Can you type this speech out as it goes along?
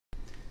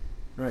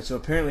Alright, so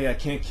apparently I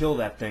can't kill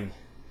that thing.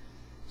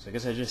 So I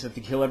guess I just have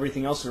to kill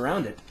everything else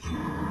around it.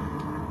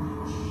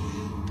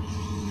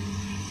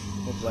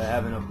 Hopefully I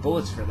have enough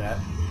bullets for that.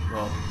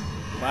 Well,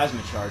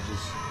 plasma charges,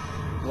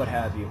 what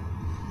have you.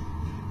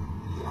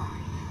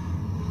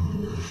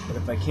 But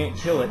if I can't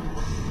kill it,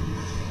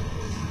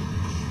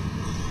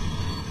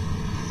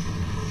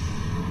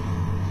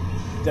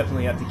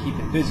 definitely have to keep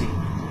it busy.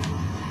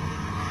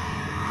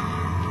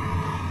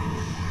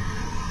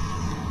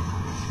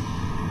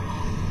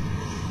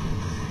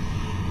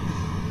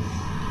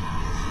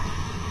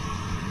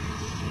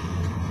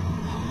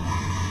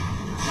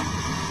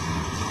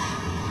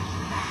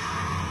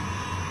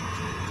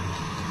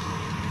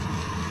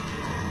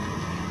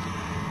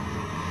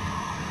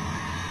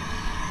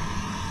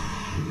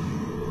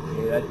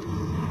 Okay, that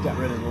got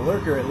rid of the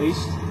lurker at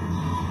least.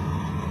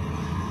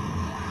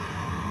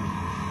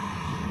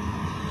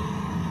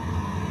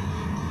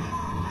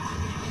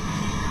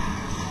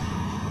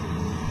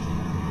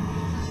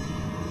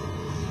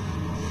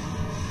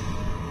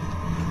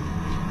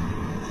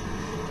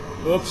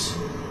 Oops.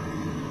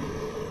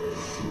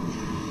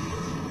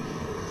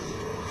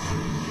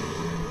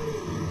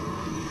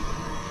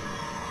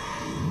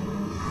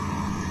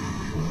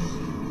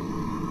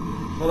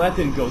 Well, that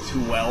didn't go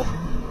too well.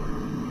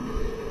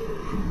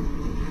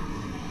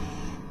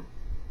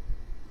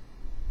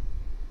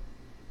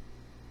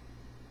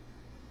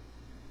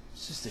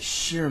 It's just the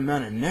sheer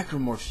amount of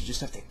necromorphs you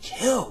just have to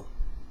kill.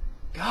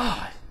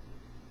 God.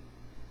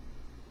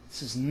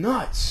 This is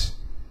nuts.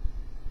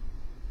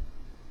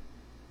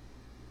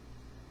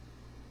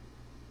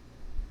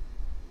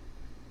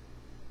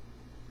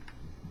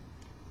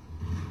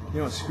 You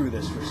know what, screw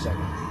this for a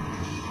second.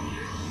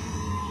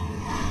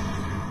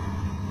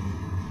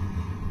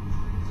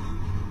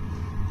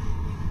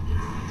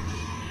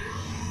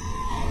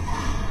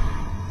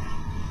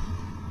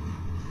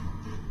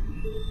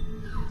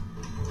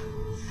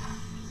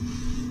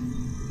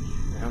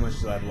 How much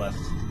do I have left?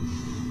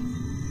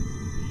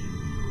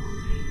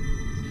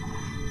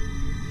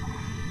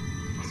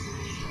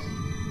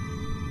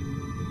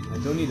 I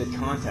don't need the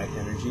contact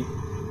energy.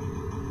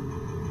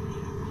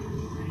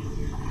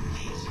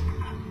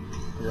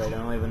 Right, I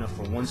only have enough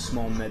for one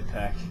small med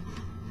pack.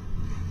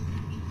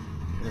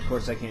 And of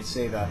course I can't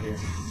save out here.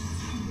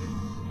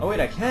 Oh wait,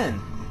 I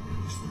can!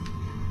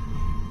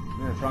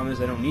 The problem is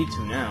I don't need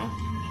to now.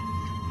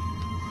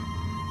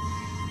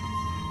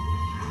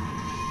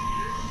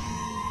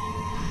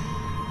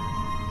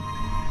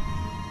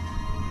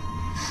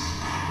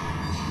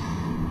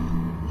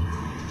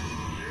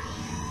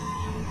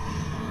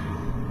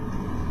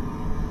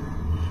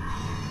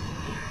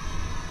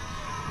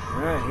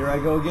 Alright, here I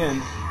go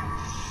again.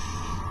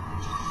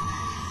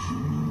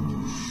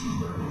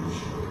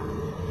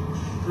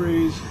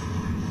 Freeze.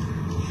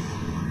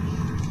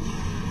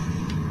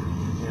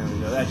 There we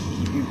go, that should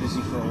keep you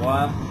busy for a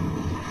while.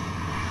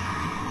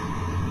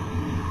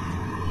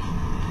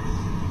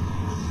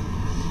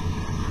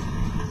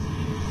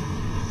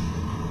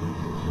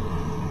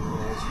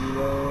 Let's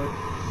reload.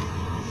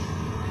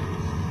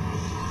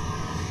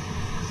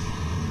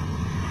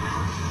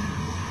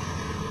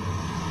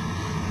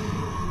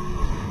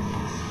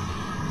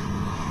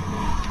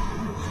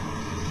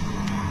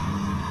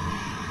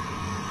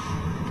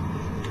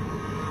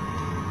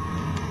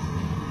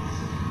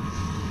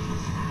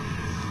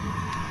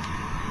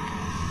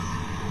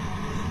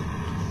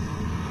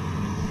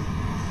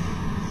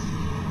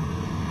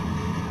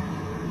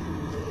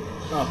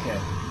 Okay,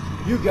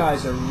 you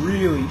guys are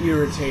really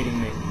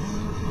irritating me.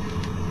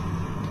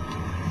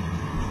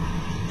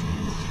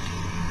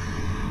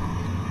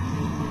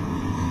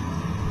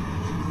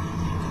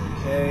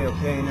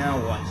 Okay, now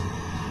what?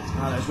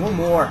 Ah, there's one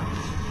more.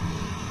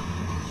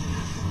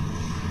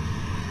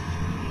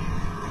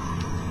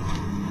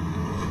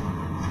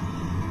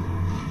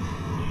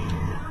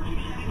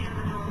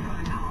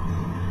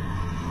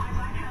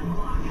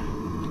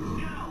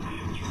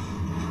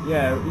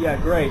 Yeah,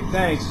 great.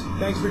 Thanks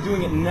for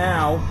doing it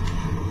now.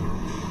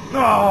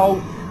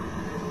 Oh!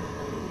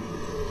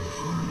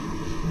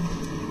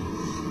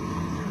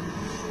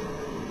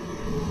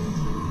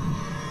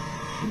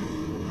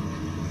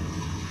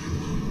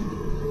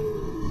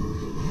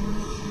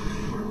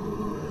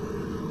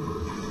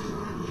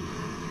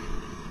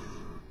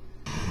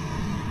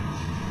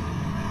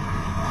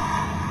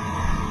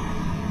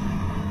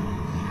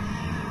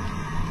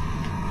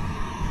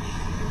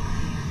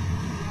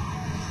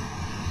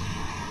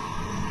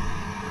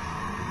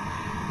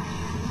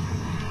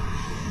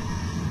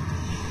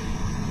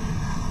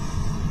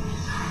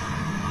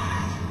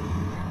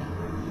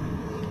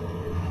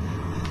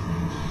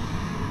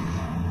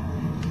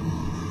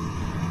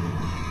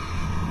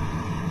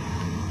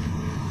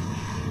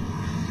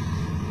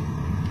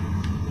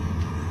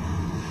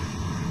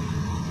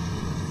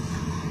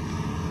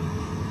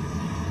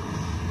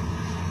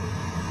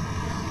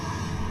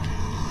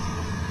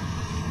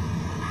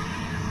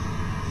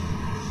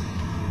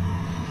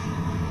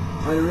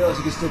 I didn't realize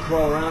you could still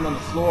crawl around on the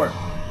floor.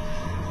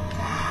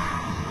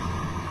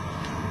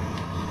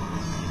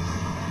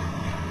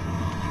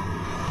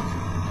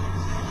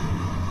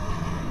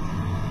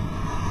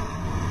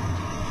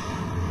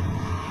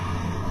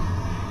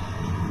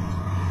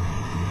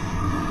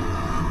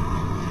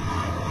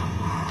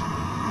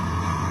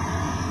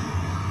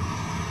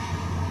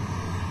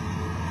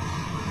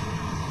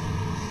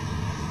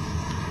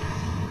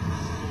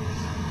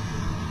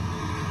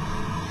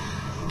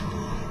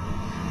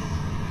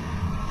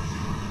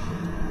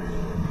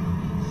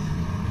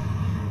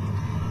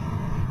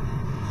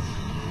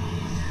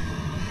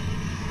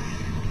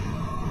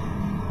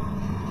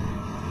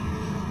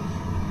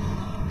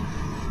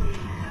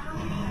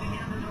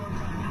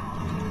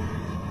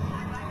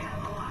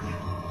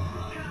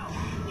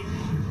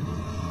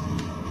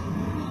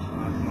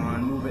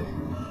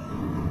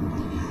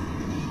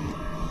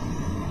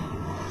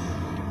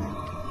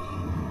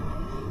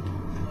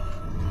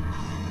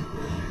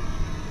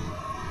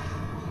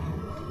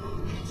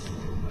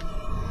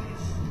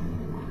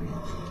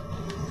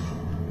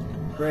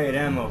 Great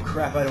ammo.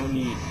 Crap I don't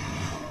need.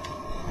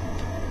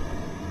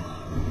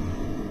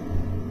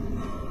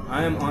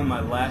 I am on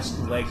my last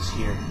legs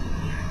here.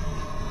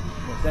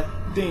 If that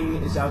thing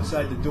is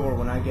outside the door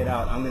when I get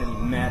out, I'm gonna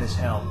be mad as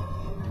hell.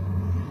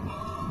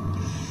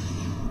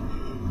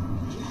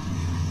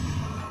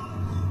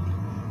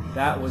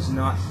 That was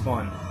not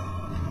fun.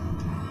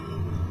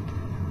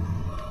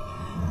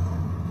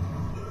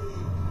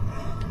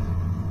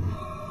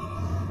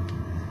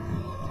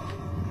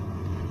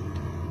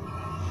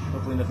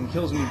 Hopefully nothing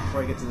kills me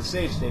before I get to the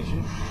save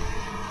station.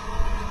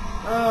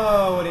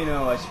 Oh, what do you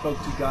know? I spoke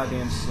too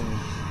goddamn soon.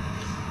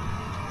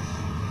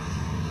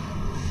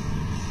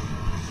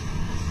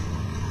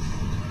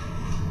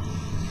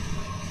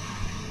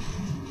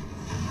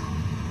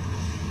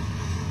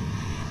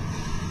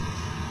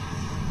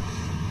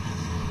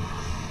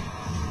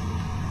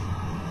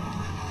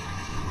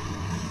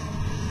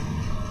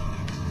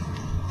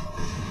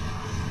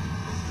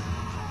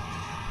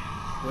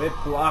 Quit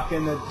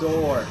blocking the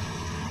door.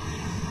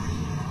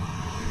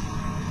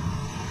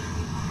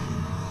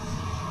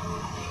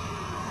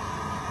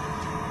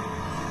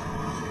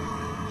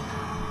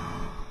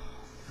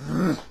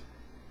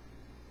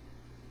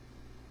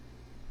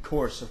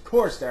 Of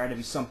course there had to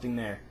be something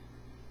there.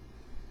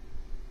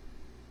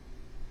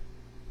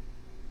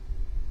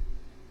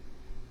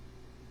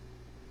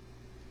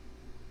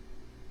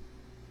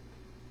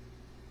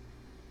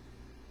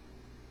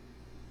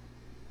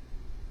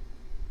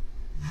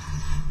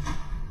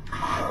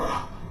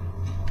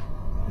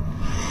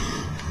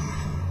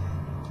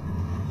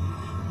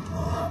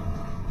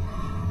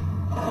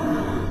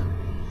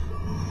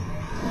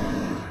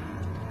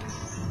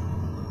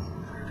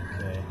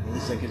 Okay, at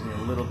least that gives me a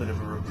little bit of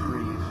a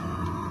reprieve.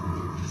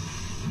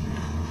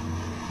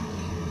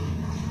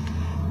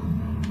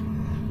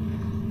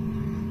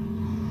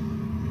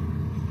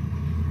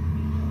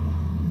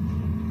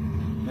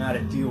 Now to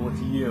deal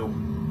with you.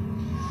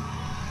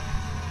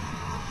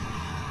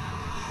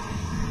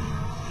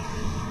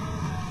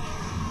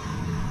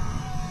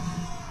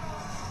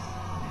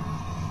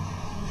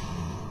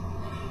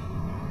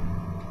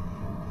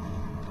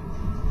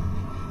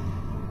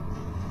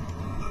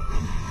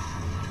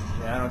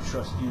 Yeah, I don't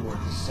trust you worth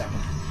a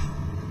second.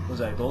 Was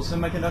that a gold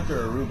semiconductor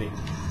or a ruby?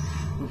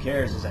 Who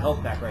cares? There's a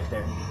health pack right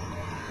there.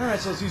 Alright,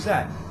 so let's use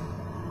that.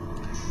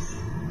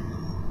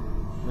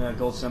 Yeah,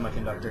 gold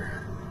semiconductor.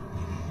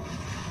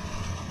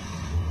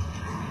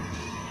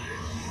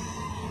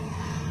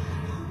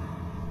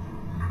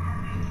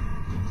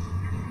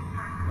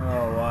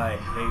 Oh, I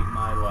hate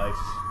my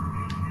life.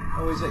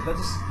 Oh, is it?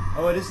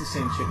 Oh, it is the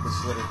same chick that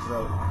slit her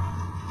throat.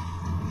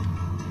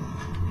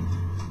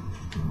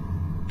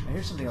 I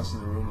hear something else in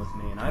the room with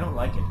me, and I don't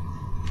like it.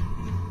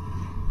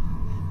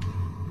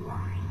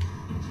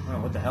 Oh,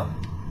 what the hell?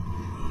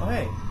 Oh,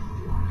 hey.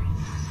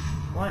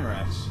 Wine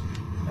racks.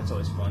 That's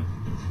always fun.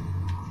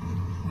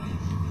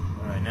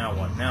 Alright, now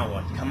what? Now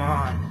what? Come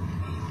on!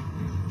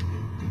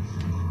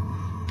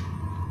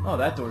 Oh,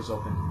 that door's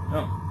open.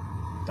 Oh.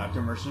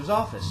 Dr. Mercer's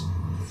office.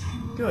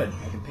 Good.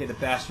 I can pay the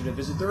bastard a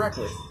visit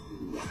directly.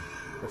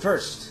 But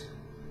first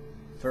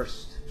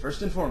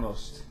and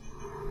foremost.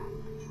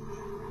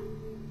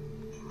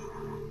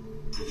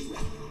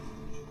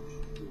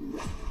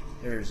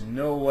 There's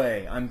no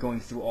way I'm going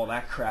through all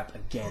that crap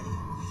again.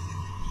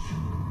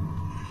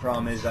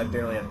 Problem is, I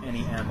barely have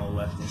any ammo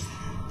left in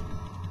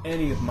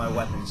any of my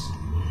weapons.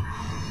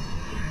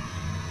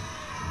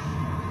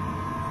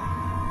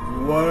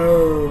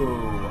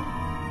 Whoa!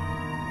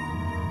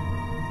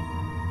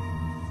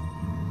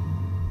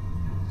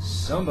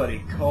 Somebody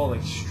call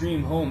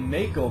Extreme Home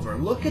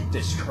Makeover. Look at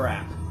this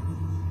crap.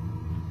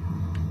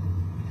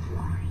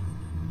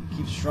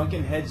 Keeps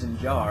shrunken heads in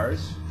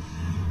jars.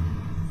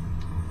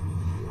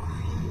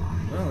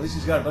 Well, at least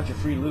he's got a bunch of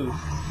free loot.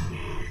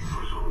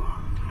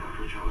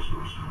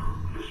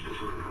 This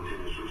specimen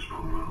continues to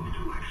respond well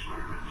to my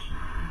experiments.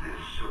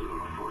 Its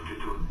cellular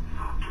fortitude,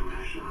 not to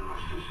mention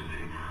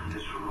elasticity,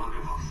 is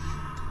remarkable.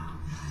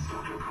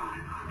 Dr.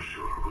 Kine, I'm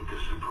sure, would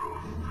disapprove,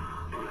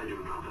 but I do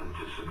not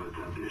anticipate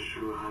that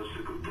issue as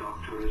the good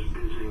doctor is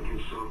busying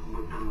himself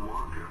with the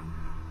marker.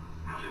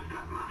 As if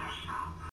that matters.